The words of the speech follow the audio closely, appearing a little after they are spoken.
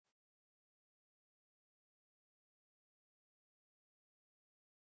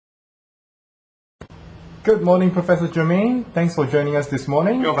Good morning, Professor Germaine. Thanks for joining us this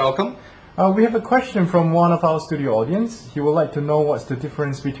morning. You're welcome. We have a question from one of our studio audience. He would like to know what's the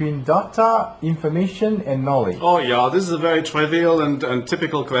difference between data, information, and knowledge. Oh yeah, this is a very trivial and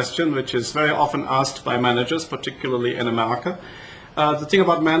typical question, which is very often asked by managers, particularly in America. The thing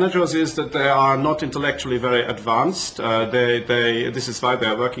about managers is that they are not intellectually very advanced. This is why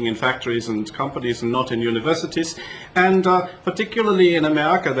they're working in factories and companies and not in universities. And particularly in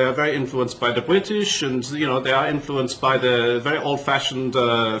America, they are very influenced by the British, and they are influenced by the very old-fashioned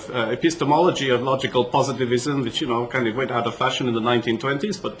epistemology of logical positivism, which kind of went out of fashion in the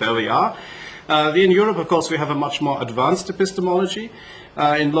 1920s. But there we are. In Europe, of course, we have a much more advanced epistemology.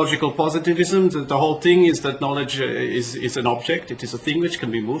 In logical positivism, the whole thing is that knowledge is an object. It is a thing which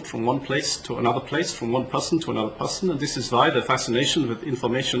can be moved from one place to another place, from one person to another person. And this is why the fascination with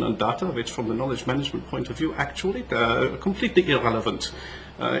information and data, which from the knowledge management point of view, actually, they're completely irrelevant.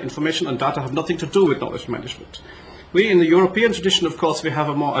 Information and data have nothing to do with knowledge management. We, in the European tradition, of course, we have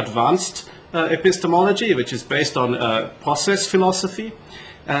a more advanced epistemology, which is based on process philosophy.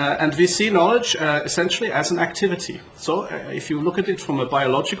 And we see knowledge essentially as an activity. So if you look at it from a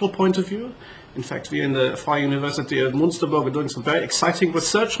biological point of view, in fact, we in the Freie University of Münsterberg are doing some very exciting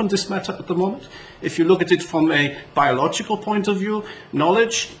research on this matter at the moment. If you look at it from a biological point of view,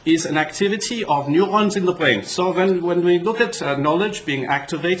 knowledge is an activity of neurons in the brain. So when we look at knowledge being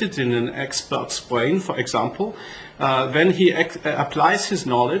activated in an expert's brain, for example, when he applies his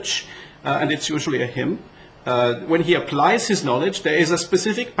knowledge, and it's usually a him, when he applies his knowledge, there is a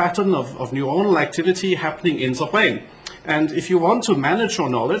specific pattern of neuronal activity happening in the brain. And if you want to manage your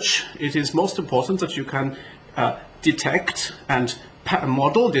knowledge, it is most important that you can detect and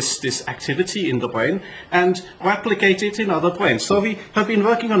model this activity in the brain and replicate it in other brains. So we have been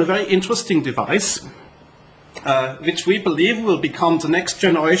working on a very interesting device, which we believe will become the next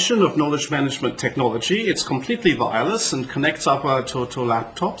generation of knowledge management technology. It's completely wireless and connects up to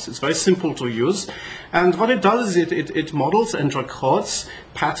laptops. It's very simple to use. And what it does is it models and records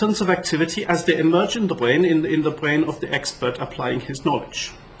patterns of activity as they emerge in the brain, in the brain of the expert applying his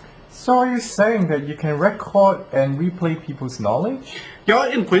knowledge. So are you saying that you can record and replay people's knowledge? Yeah,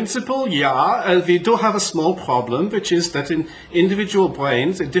 in principle, yeah. We do have a small problem, which is that in individual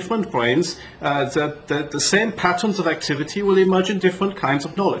brains, in different brains, the same patterns of activity will emerge in different kinds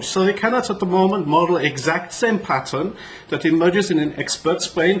of knowledge. So we cannot at the moment model exact same pattern that emerges in an expert's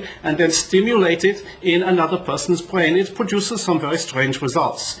brain and then stimulate it in another person's brain. It produces some very strange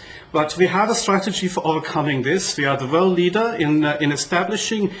results. But we have a strategy for overcoming this. We are the world leader in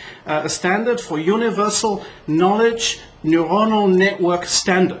establishing a standard for universal knowledge neuronal network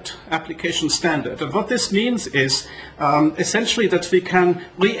standard, application standard. And what this means is essentially that we can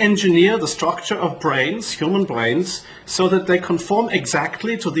re-engineer the structure of brains, human brains, so that they conform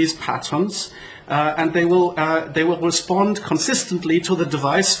exactly to these patterns, and they will respond consistently to the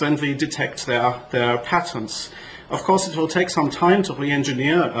device when we detect their patterns. Of course, it will take some time to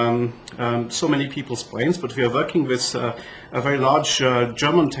re-engineer so many people's brains, but we are working with a very large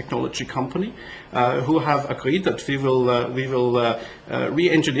German technology company who have agreed that we will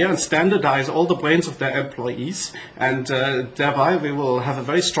re-engineer and standardize all the brains of their employees, and thereby we will have a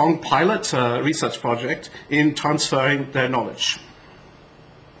very strong pilot research project in transferring their knowledge.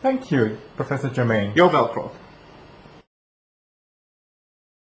 Thank you, Professor Germaine. You're welcome.